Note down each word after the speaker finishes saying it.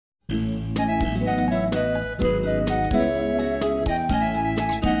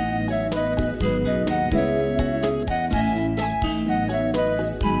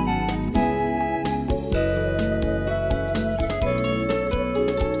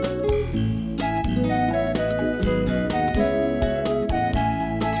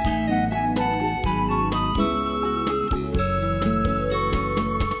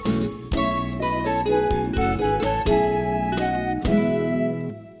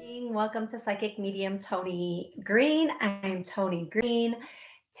morning. Welcome to Psychic Medium Toni Green. I'm Toni Green.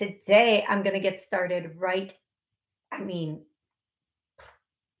 Today I'm going to get started right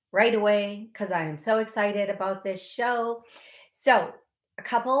away because I am so excited about this show. So, a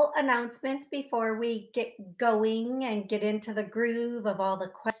couple announcements before we get going and get into the groove of all the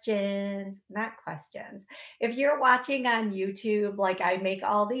questions, not questions. If you're watching on YouTube, like I make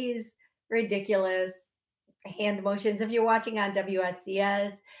all these ridiculous hand motions. If you're watching on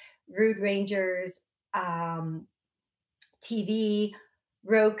WSCS, Rude Rangers, TV,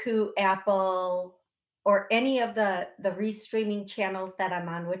 Roku, Apple, or any of the restreaming channels that I'm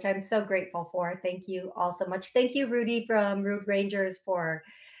on, which I'm so grateful for. Thank you all so much. Thank you, Rudy from Rude Rangers, for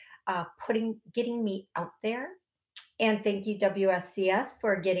getting me out there, and thank you, WSCS,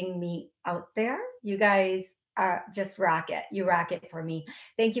 for getting me out there. You guys just rock it. You rock it for me.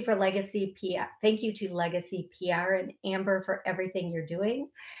 Thank you for Legacy PR. Thank you to Legacy PR and Amber for everything you're doing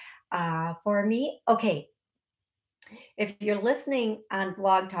for me. Okay. If you're listening on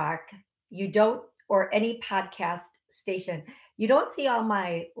Blog Talk, you don't, or any podcast station, you don't see all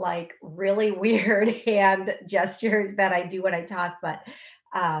my like really weird hand gestures that I do when I talk. But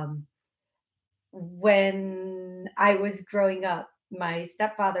when I was growing up, my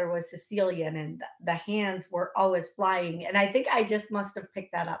stepfather was Sicilian and the hands were always flying. And I think I just must have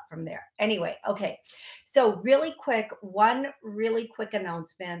picked that up from there. Anyway, okay. So one really quick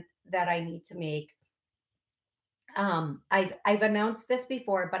announcement that I need to make. I've announced this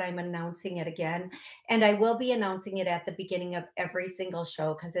before, but I'm announcing it again, and I will be announcing it at the beginning of every single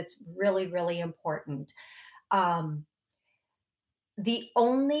show because it's really, really important. The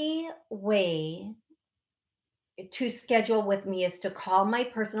only way to schedule with me is to call my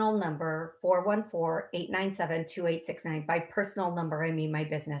personal number, 414-897-2869. By personal number, I mean my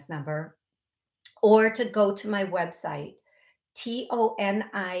business number, or to go to my website,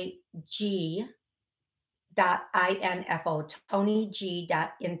 TONIG.info,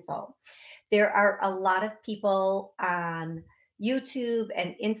 ToniG.info. There are a lot of people on YouTube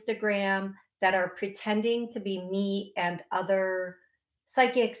and Instagram that are pretending to be me and other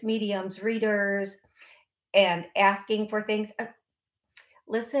psychics, mediums, readers, and asking for things.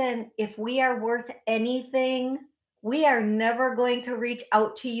 Listen, if we are worth anything, we are never going to reach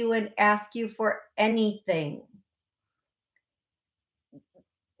out to you and ask you for anything.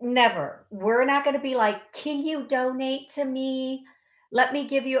 Never. We're not going to be like, can you donate to me? Let me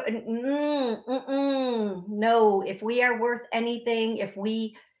give you no. If we are worth anything, if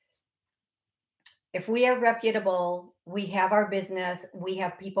we are reputable, we have our business, we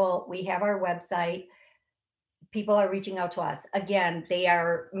have people, we have our website. People are reaching out to us. Again, they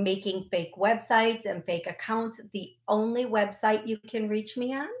are making fake websites and fake accounts. The only website you can reach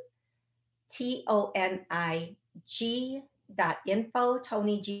me on, TONIG.info,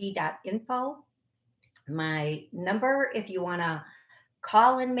 ToniG.info. My number, if you want to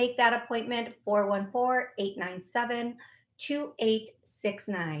call and make that appointment,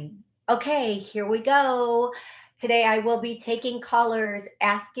 414-897-2869. Okay, here we go. Today I will be taking callers,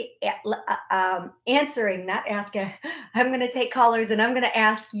 answering, not asking. I'm going to take callers and I'm going to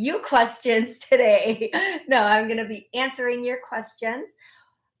ask you questions today. No, I'm going to be answering your questions,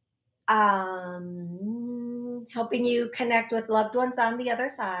 helping you connect with loved ones on the other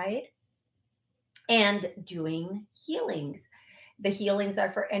side, and doing healings. The healings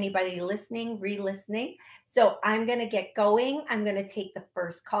are for anybody listening, re-listening. So I'm going to get going. I'm going to take the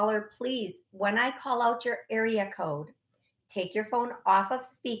first caller. Please, when I call out your area code, take your phone off of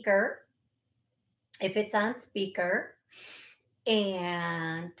speaker, if it's on speaker.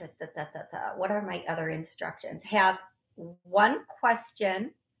 And what are my other instructions? Have one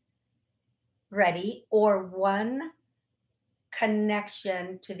question ready or one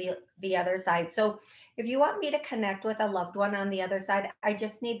connection to the other side. So if you want me to connect with a loved one on the other side, I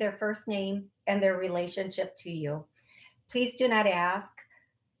just need their first name and their relationship to you. Please do not ask,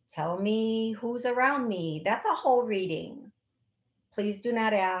 tell me who's around me. That's a whole reading. Please do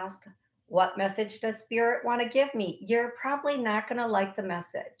not ask, what message does Spirit want to give me? You're probably not going to like the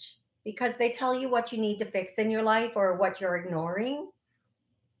message because they tell you what you need to fix in your life or what you're ignoring.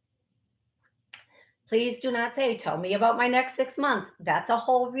 Please do not say, tell me about my next 6 months. That's a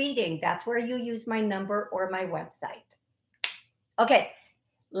whole reading. That's where you use my number or my website. Okay,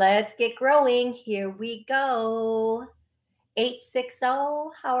 let's get growing. Here we go. 860,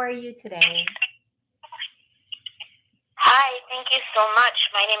 how are you today? Hi, thank you so much.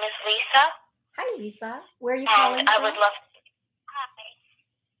 My name is Lisa. Hi, Lisa. Where are you calling from? And I would love to... Hi.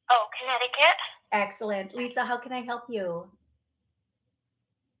 Oh, Connecticut. Excellent. Lisa, how can I help you?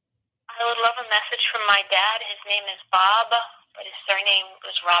 I would love a message from my dad. His name is Bob. but his surname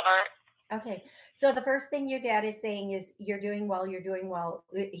was Robert. Okay. So the first thing your dad is saying is you're doing well, you're doing well.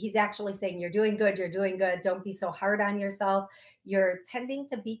 He's actually saying you're doing good, you're doing good. Don't be so hard on yourself. You're tending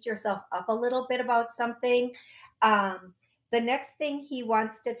to beat yourself up a little bit about something. Um, the next thing he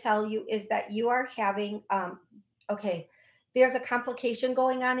wants to tell you is that you are having okay, there's a complication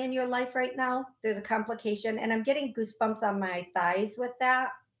going on in your life right now. There's a complication, and I'm getting goosebumps on my thighs with that.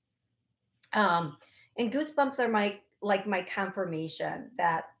 And goosebumps are my confirmation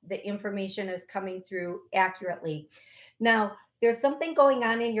that the information is coming through accurately. Now, there's something going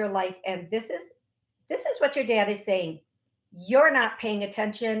on in your life, and this is what your dad is saying. You're not paying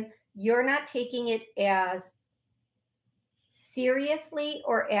attention. You're not taking it as seriously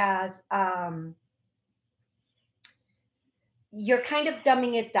or as you're kind of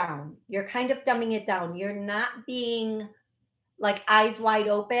dumbing it down. You're kind of dumbing it down. You're not being like eyes wide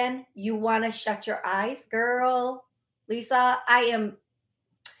open. You want to shut your eyes, girl. Lisa,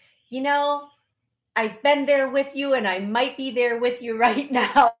 you know, I've been there with you and I might be there with you right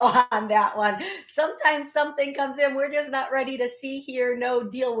now on that one. Sometimes something comes in, we're just not ready to see, hear, know,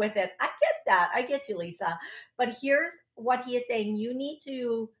 deal with it. I get that. I get you, Lisa. But here's what he is saying. You need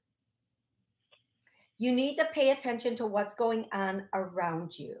to pay attention to what's going on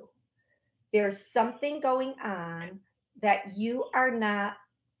around you. There's something going on that you are not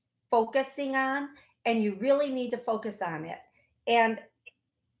focusing on, and you really need to focus on it. And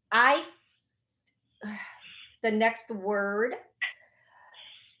I the next word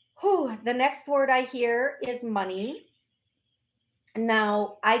the next word I hear is money.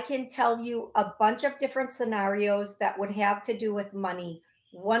 Now, I can tell you a bunch of different scenarios that would have to do with money.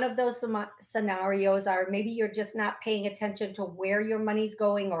 One of those scenarios are maybe you're just not paying attention to where your money's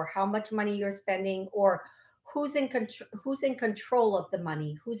going or how much money you're spending or who's in control of the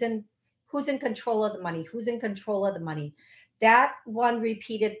money, who's in control of the money, who's in control of the money. That one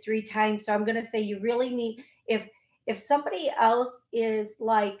repeated 3 times. So I'm going to say you really need if somebody else is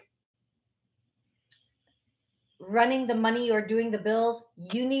like running the money or doing the bills,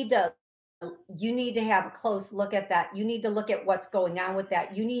 you need to have a close look at that. You need to look at what's going on with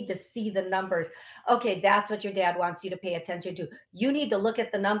that. You need to see the numbers. Okay, that's what your dad wants you to pay attention to. You need to look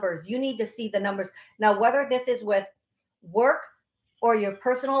at the numbers. You need to see the numbers. Now, whether this is with work or your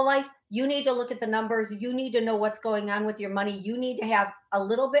personal life, you need to look at the numbers. You need to know what's going on with your money. You need to have a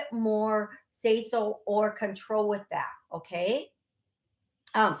little bit more say so or control with that. Okay.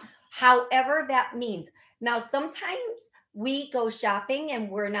 However that means. Now, sometimes we go shopping and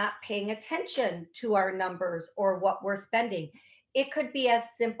we're not paying attention to our numbers or what we're spending. It could be as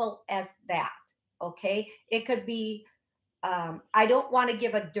simple as that. Okay. It could be, I don't want to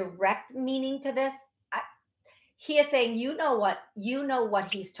give a direct meaning to this. He is saying, you know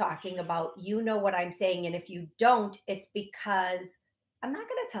what he's talking about. You know what I'm saying. And if you don't, it's because I'm not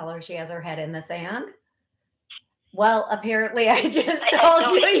going to tell her she has her head in the sand. Well, apparently, I just told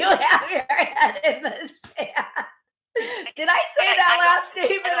you you have your head in the sand. Did I say that last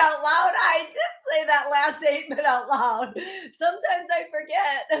statement out loud? I did say that last statement out loud. Sometimes I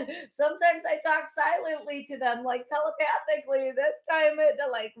forget. Sometimes I talk silently to them, like telepathically. This time,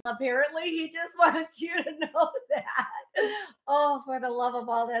 apparently, he just wants you to know that. Oh, for the love of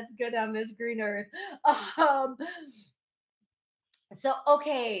all that's good on this green earth. Um,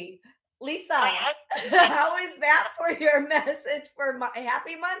 okay, Lisa, how is that for your message for my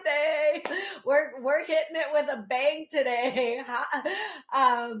happy Monday? We're hitting it with a bang today.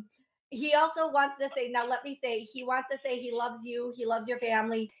 He also wants to say, now let me say, he wants to say he loves you, he loves your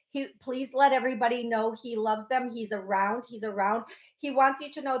family. Please let everybody know he loves them. He's around. He's around. He wants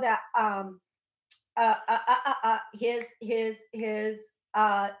you to know that his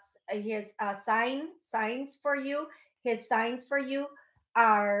signs for you, his signs for you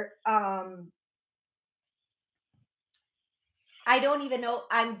are I don't even know.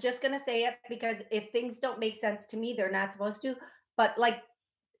 I'm just going to say it because if things don't make sense to me, they're not supposed to. But like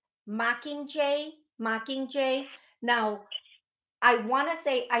Mockingjay. Now, I want to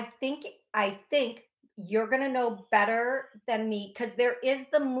say I think you're going to know better than me because there is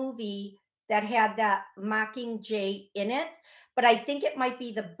the movie that had that Mockingjay in it, but I think it might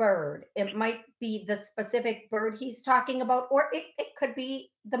be the bird. It might be the specific bird he's talking about, or it could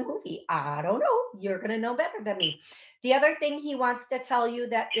be the movie. I don't know. You're going to know better than me. The other thing he wants to tell you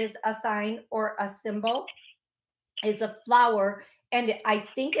that is a sign or a symbol is a flower, and I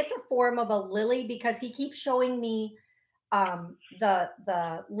think it's a form of a lily because he keeps showing me the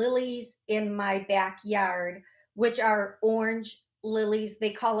lilies in my backyard, which are orange lilies.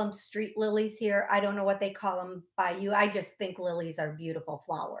 They call them street lilies here. I don't know what they call them by you. I just think lilies are beautiful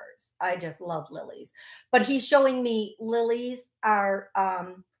flowers. I just love lilies. But he's showing me lilies are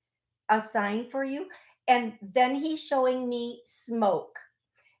a sign for you. And then he's showing me smoke.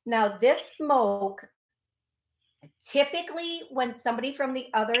 Now, this smoke, typically, when somebody from the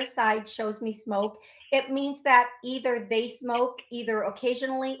other side shows me smoke, it means that either they smoke either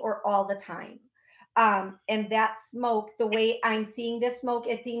occasionally or all the time. And that smoke, the way I'm seeing this smoke,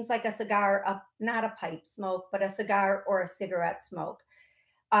 it seems like a cigar, not a pipe smoke, but a cigar or a cigarette smoke.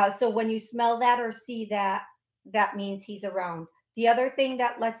 So when you smell that or see that, that means he's around. The other thing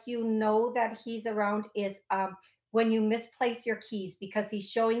that lets you know that he's around is when you misplace your keys, because he's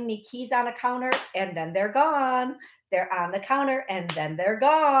showing me keys on a counter and then they're gone. They're on the counter and then they're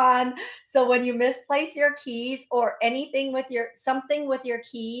gone. So when you misplace your keys or anything with your something with your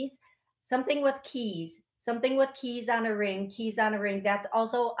keys, something with keys on a ring, that's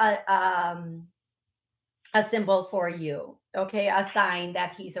also a symbol for you. Okay, a sign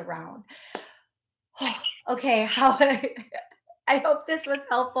that he's around. Okay, how I hope this was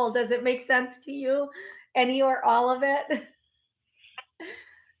helpful. Does it make sense to you? Any or all of it?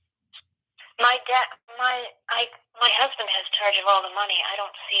 My dad, my husband has charge of all the money. I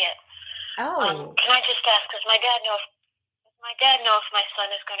don't see it. Oh, Can I just ask? Does my dad know if my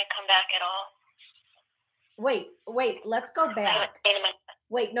son is going to come back at all? wait, let's go I haven't back. seen him.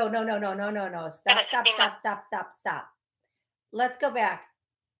 Wait, no, no, no, no, no, no, no. Stop, stop, stop, stop, stop, stop. Let's go back.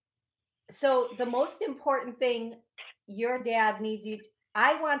 So the most important thing your dad needs you,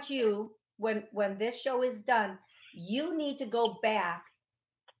 I want you, when this show is done, you need to go back.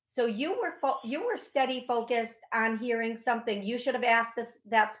 So you were steady focused on hearing something. You should have asked us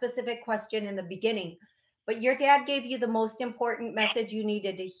that specific question in the beginning. But your dad gave you the most important message you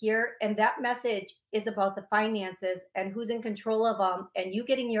needed to hear, and that message is about the finances and who's in control of them, and you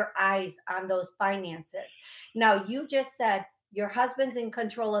getting your eyes on those finances. Now, you just said your husband's in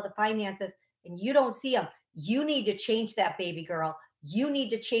control of the finances and you don't see him. You need to change that, baby girl. You need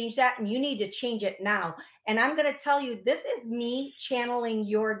to change that, and you need to change it now. And I'm going to tell you, this is me channeling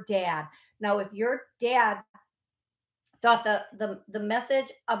your dad. Now, if your dad thought the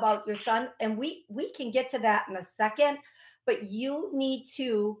message about your son, and we can get to that in a second, but you need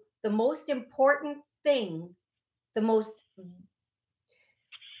to, the most important thing, the most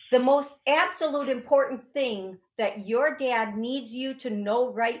the most absolute important thing that your dad needs you to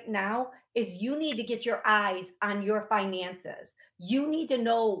know right now is you need to get your eyes on your finances. You need to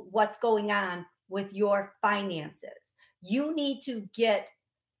know what's going on with your finances. You need to get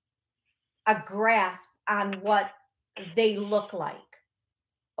a grasp on what they look like.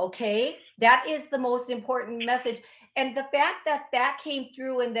 Okay? That is the most important message. And the fact that that came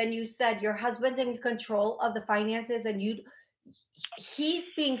through, and then you said your husband's in control of the finances, and he's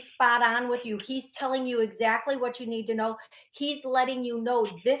being spot on with you. He's telling you exactly what you need to know. He's letting you know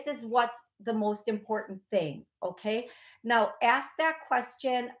this is what's the most important thing. Okay? Now ask that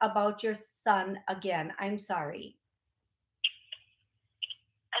question about your son again. I'm sorry.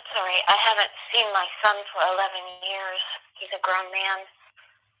 That's all right. I haven't seen my son for 11 years. He's a grown man.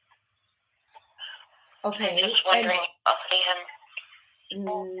 Okay. I'm just wondering if I'll see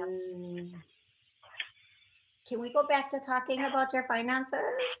him. Can we go back to talking about your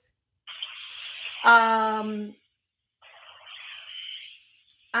finances?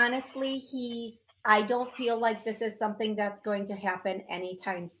 Honestly, I don't feel like this is something that's going to happen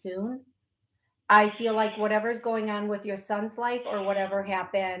anytime soon. I feel like whatever's going on with your son's life or whatever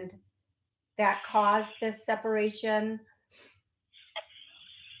happened that caused this separation,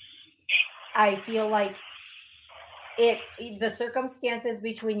 I feel like the circumstances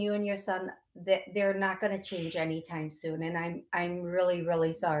between you and your son, that they're not going to change anytime soon, and I'm really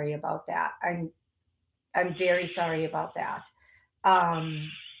really sorry about that. I'm very sorry about that.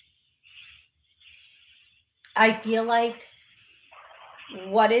 I feel like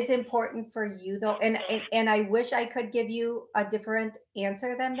what is important for you though, and I wish I could give you a different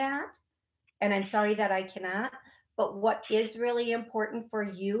answer than that, and I'm sorry that I cannot, but what is really important for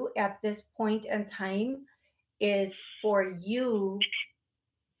you at this point in time is for you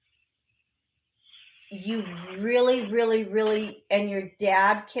really really really, and your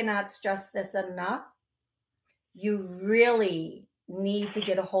dad cannot stress this enough, you really need to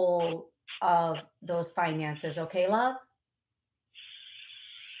get a hold of those finances. Okay, love?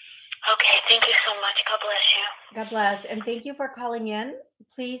 Okay, thank you so much. God bless you. God bless. And thank you for calling in.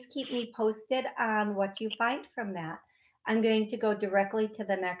 Please keep me posted on what you find from that. I'm going to go directly to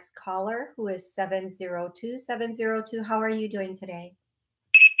the next caller, who is 702. 702, how are you doing today?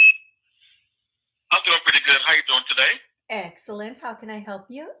 I'm doing pretty good. How you doing today? Excellent. How can I help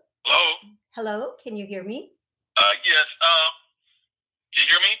you? Hello? Hello, can you hear me? Yes. Can you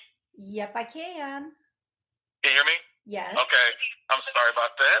hear me? Yep, I can. Can you hear me? Yes, Okay. I'm sorry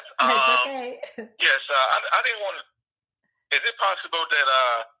about that. that's okay. Yes. I didn't want to. Is it possible that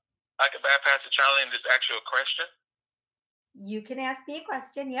I could bypass the channel and just ask you a question? You can ask me a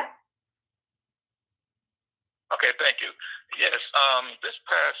question. Yep. Okay. Thank you. Yes. This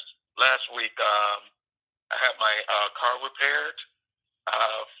past last week, I had my car repaired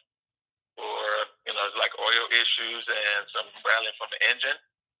uh, for it's like oil issues and some rattling from the engine.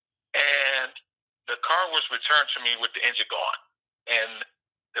 And the car was returned to me with the engine gone. And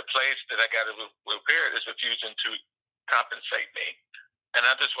the place that I got it repaired is refusing to compensate me. And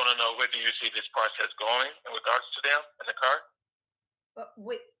I just want to know, where do you see this process going in regards to them in the car?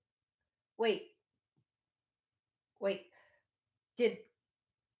 Wait, wait, wait. Did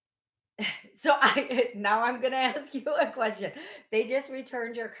so I now I'm gonna ask you a question. They just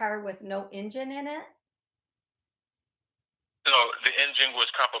returned your car with no engine in it? No, the engine was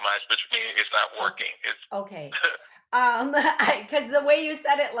compromised, which means it's not Okay. working. It's Okay. Because the way you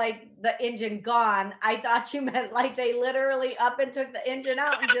said it, like the engine gone, I thought you meant like they literally up and took the engine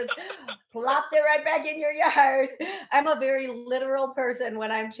out and just plopped it right back in your yard. I'm a very literal person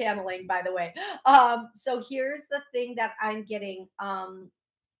when I'm channeling, by the way. So here's the thing that I'm getting.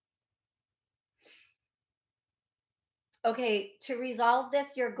 Okay, to resolve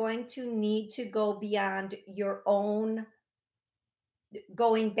this, you're going to need to go beyond your own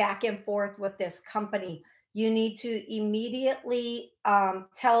going back and forth with this company. You need to immediately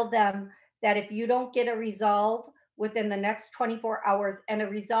tell them that if you don't get a resolve within the next 24 hours, and a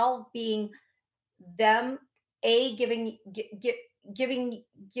resolve being them a giving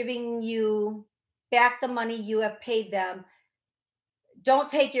giving you back the money you have paid them. Don't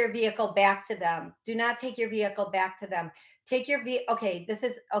take your vehicle back to them. Do not take your vehicle back to them. Take your okay, this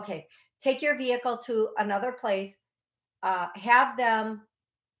is okay. Take your vehicle to another place. Have them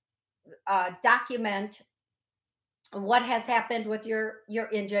document what has happened with your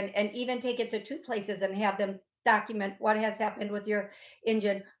engine, and even take it to two places and have them document what has happened with your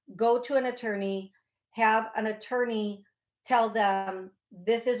engine. Go to an attorney, have an attorney tell them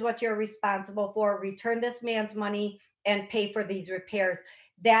this is what you're responsible for, return this man's money and pay for these repairs.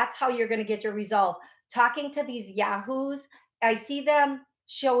 That's how you're going to get your resolve. Talking to these yahoos, I see them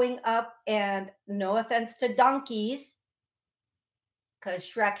showing up, and no offense to donkeys, because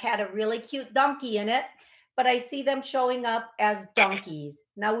Shrek had a really cute donkey in it, but I see them showing up as donkeys.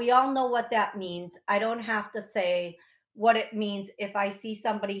 Now, we all know what that means. I don't have to say what it means if I see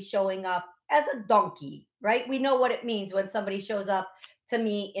somebody showing up as a donkey, right? We know what it means when somebody shows up to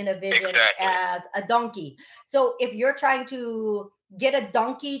me in a vision exactly. as a donkey. So if you're trying to get a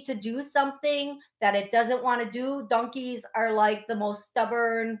donkey to do something that it doesn't want to do, donkeys are like the most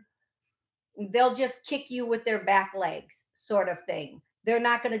stubborn, they'll just kick you with their back legs, sort of thing. They're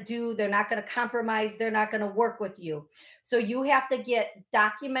not going to compromise, they're not going to work with you. So you have to get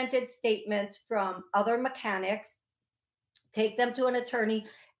documented statements from other mechanics, take them to an attorney,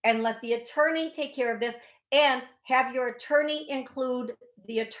 and let the attorney take care of this, and have your attorney include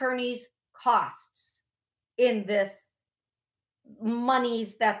the attorney's costs in this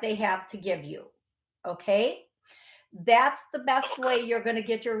monies that they have to give you. Okay? That's the best Okay. way you're going to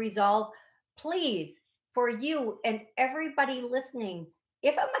get your resolve. Please, for you and everybody listening,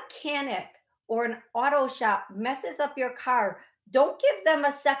 if a mechanic or an auto shop messes up your car, don't give them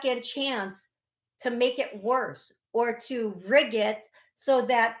a second chance to make it worse or to rig it so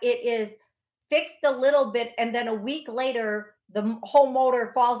that it is fixed a little bit and then a week later the whole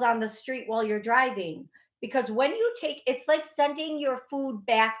motor falls on the street while you're driving. Because when you take, it's like sending your food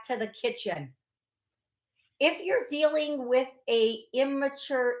back to the kitchen. If you're dealing with a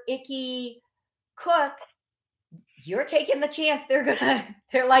immature, icky cook, you're taking the chance they're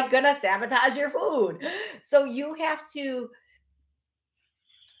like gonna sabotage your food. So you have to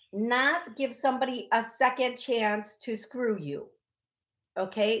not give somebody a second chance to screw you.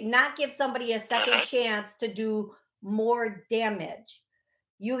 Okay? Not give somebody a second Mm-hmm. chance to do more damage.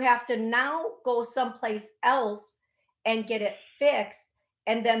 You have to now go someplace else and get it fixed,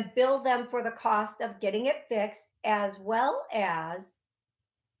 and then bill them for the cost of getting it fixed, um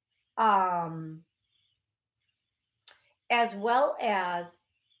as well as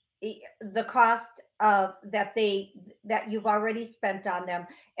the cost of that you've already spent on them.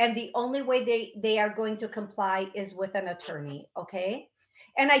 And the only way they are going to comply is with an attorney. Okay?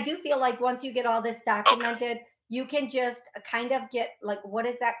 And I do feel like once you get all this Okay. documented, you can just kind of get, like, what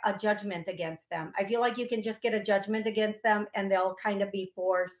is that, a judgment against them. I feel like you can just get a judgment against them and they'll kind of be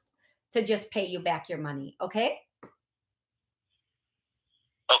forced to just pay you back your money. Okay?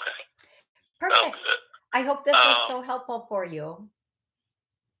 Okay, sounds Perfect. good. I hope this was Um, so helpful for you.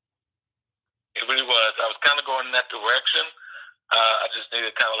 it really was. I was kind of going in that direction. I just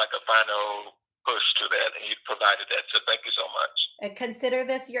needed kind of like a final push to that, and you provided that. So thank you so much. And consider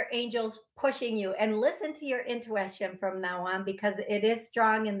this your angels pushing you, and listen to your intuition from now on because it is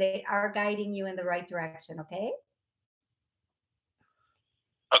strong and they are guiding you in the right direction. Okay.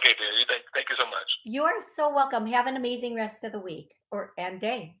 Okay, dear. Thank you so much. You are so welcome. Have an amazing rest of the week or and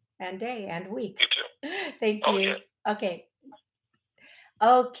week. You too. Thank Oh yeah. you. Okay.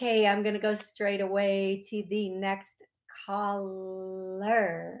 Okay, I'm going to go straight away to the next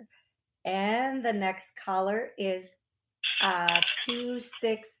caller. And the next caller is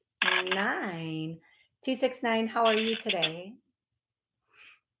 269. 269, how are you today?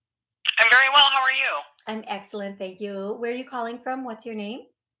 I'm very well. How are you? I'm excellent, thank you. Where are you calling from? What's your name?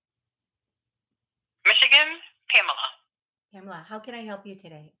 Michigan, Pamela. Pamela, how can I help you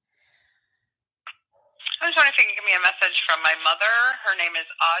today? I was wondering if you could give me a message from my mother. Her name is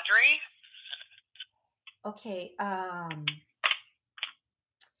Audrey. Okay,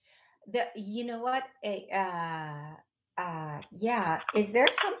 you know what? Yeah, is there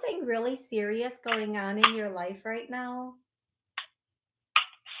something really serious going on in your life right now?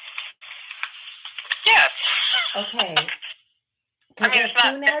 Yes. Okay, I because mean, as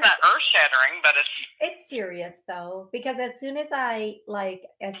soon it's as not earth shattering, but it's serious though, because as soon as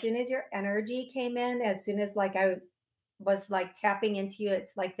your energy came in, as soon as like I was like tapping into you,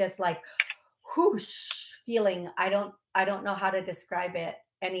 it's like this like whoosh feeling. I don't know how to describe it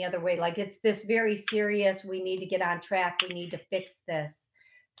any other way. Like it's this very serious, we need to get on track, we need to fix this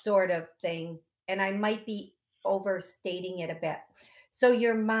sort of thing. And I might be overstating it a bit. So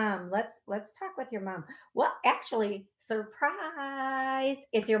your mom, let's talk with your mom. Well, actually, surprise,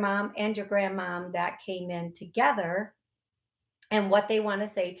 it's your mom and your grandmom that came in together. And what they want to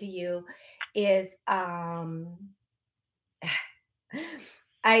say to you is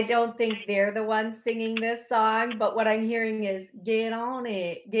I don't think they're the ones singing this song, but what I'm hearing is get on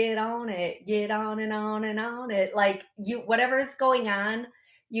it, get on it, get on and on and on it. Like you, whatever's going on,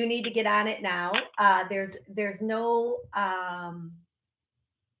 you need to get on it now. There's no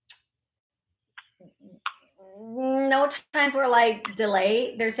time for like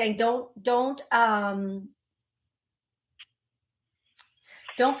delay. They're saying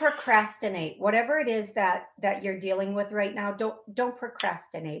don't procrastinate whatever it is that you're dealing with right now. Don't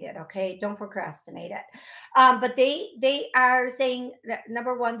procrastinate it. Okay, don't procrastinate it. But they are saying that,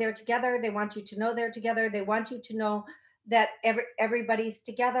 number one, they're together. They want you to know they're together. They want you to know that everybody's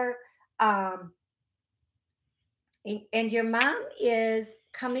together. um and your mom is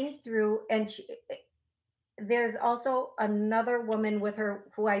coming through, and there's also another woman with her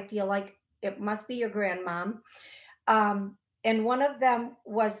who I feel like it must be your grandmom. And one of them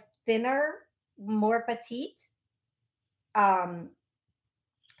was thinner, more petite. Um,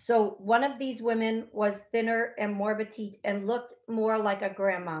 so one of these women was thinner and more petite and looked more like a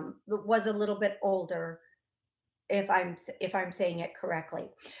grandmom, but was a little bit older, if I'm saying it correctly.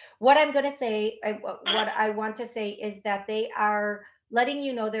 What I'm going to say, what I want to say is that they are letting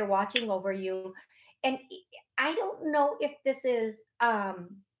you know they're watching over you, and I don't know if this is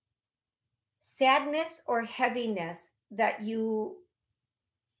sadness or heaviness that you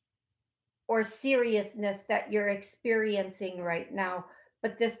or seriousness that you're experiencing right now,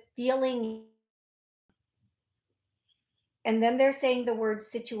 but this feeling. And then they're saying the word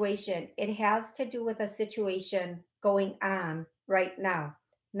situation. It has to do with a situation going on right now,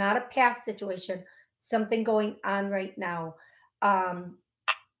 not a past situation, something going on right now. Um,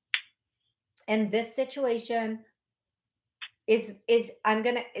 and this situation is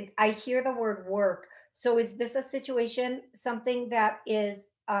I hear the word work. So is this a situation, something that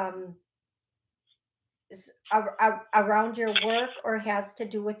is around your work or has to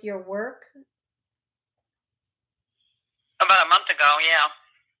do with your work? about a month ago,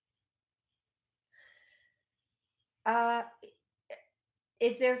 yeah. Uh,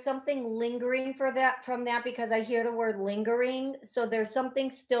 is there something lingering for that from that? Because I hear the word lingering. So there's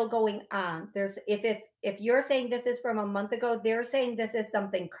something still going on. If you're saying this is from a month ago, they're saying this is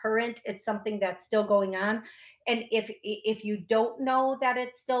something current. It's something that's still going on. And if you don't know that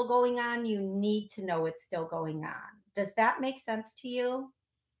it's still going on, you need to know it's still going on. Does that make sense to you?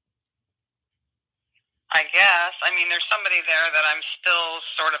 I guess. I mean, there's somebody there that I'm still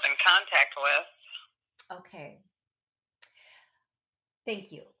sort of in contact with. Okay.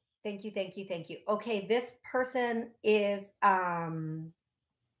 Thank you. Thank you. Thank you. Thank you. Okay, this person is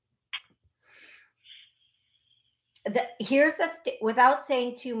here's without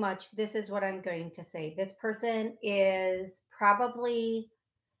saying too much, this is what I'm going to say. This person is probably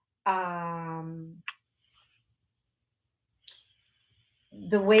The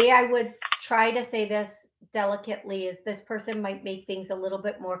way I would try to say this delicately is this person might make things a little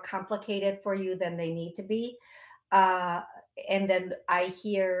bit more complicated for you than they need to be. Uh, and then I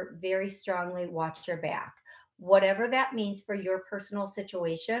hear very strongly, watch your back. Whatever that means for your personal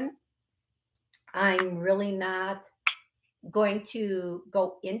situation, I'm really not going to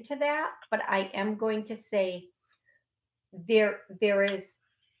go into that, but I am going to say there is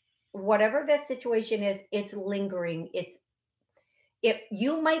whatever the situation is, it's lingering.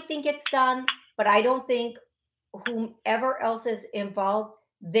 You might think it's done, but I don't think whomever else is involved,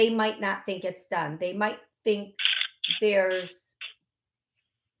 they might not think it's done. They might think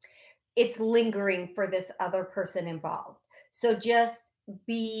it's lingering for this other person involved. So just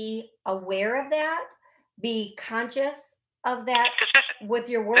be aware of that, be conscious of that with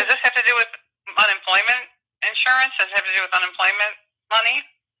your work. Does this have to do with unemployment insurance? Does it have to do with unemployment money?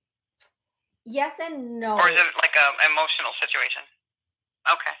 Yes and no. Or is it like an emotional situation?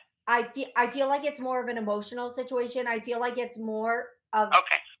 Okay. I feel like it's more of an emotional situation. I feel like it's more of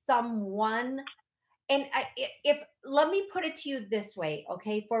someone. And if let me put it to you this way,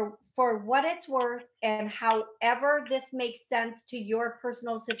 okay? For what it's worth, and however this makes sense to your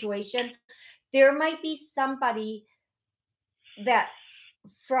personal situation, there might be somebody that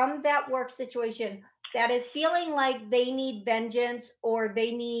from that work situation that is feeling like they need vengeance, or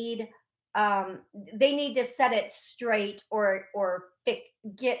they need to set it straight, or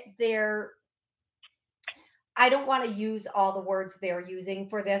get their, I don't want to use all the words they're using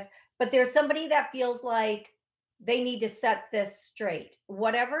for this, but there's somebody that feels like they need to set this straight.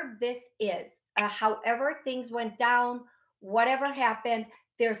 Whatever this is, however things went down, whatever happened,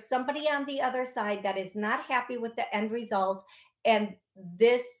 there's somebody on the other side that is not happy with the end result. And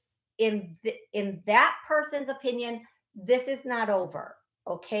this, in that person's opinion, this is not over.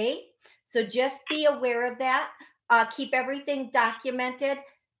 Okay. So just be aware of that. Keep everything documented.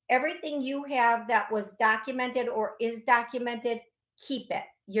 Everything you have that was documented or is documented, keep it.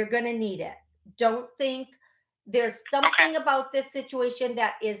 You're going to need it. Don't think there's something about this situation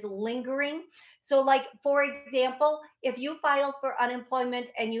that is lingering. So, like, for example, if you filed for unemployment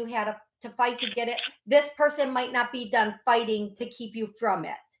and you had to fight to get it, this person might not be done fighting to keep you from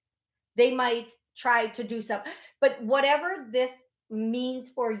it. They might try to do something. But whatever this means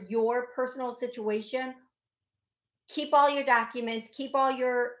for your personal situation, keep all your documents, keep all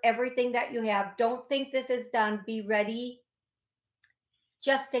your everything that you have. Don't think this is done. Be ready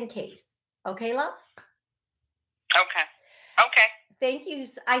just in case. Okay, love? Okay. Thank you.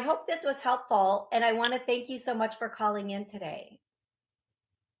 I hope this was helpful, and I want to thank you so much for calling in today.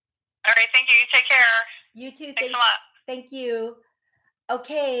 All right, thank you. You take care. You too. Thanks a lot. Thank you.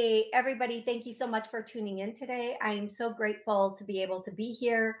 Okay, everybody, thank you so much for tuning in today. I am so grateful to be able to be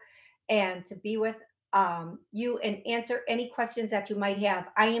here and to be with you and answer any questions that you might have.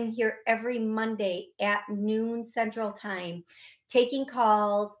 I am here every Monday at noon Central Time, taking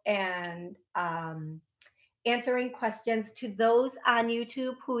calls and answering questions. To those on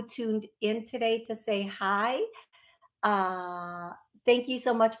YouTube who tuned in today to say hi, thank you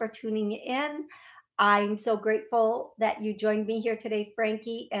so much for tuning in. I'm so grateful that you joined me here today,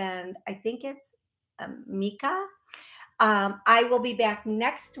 Frankie, and I think it's Mika. I will be back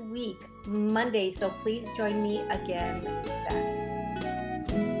next week, Monday, so please join me again then.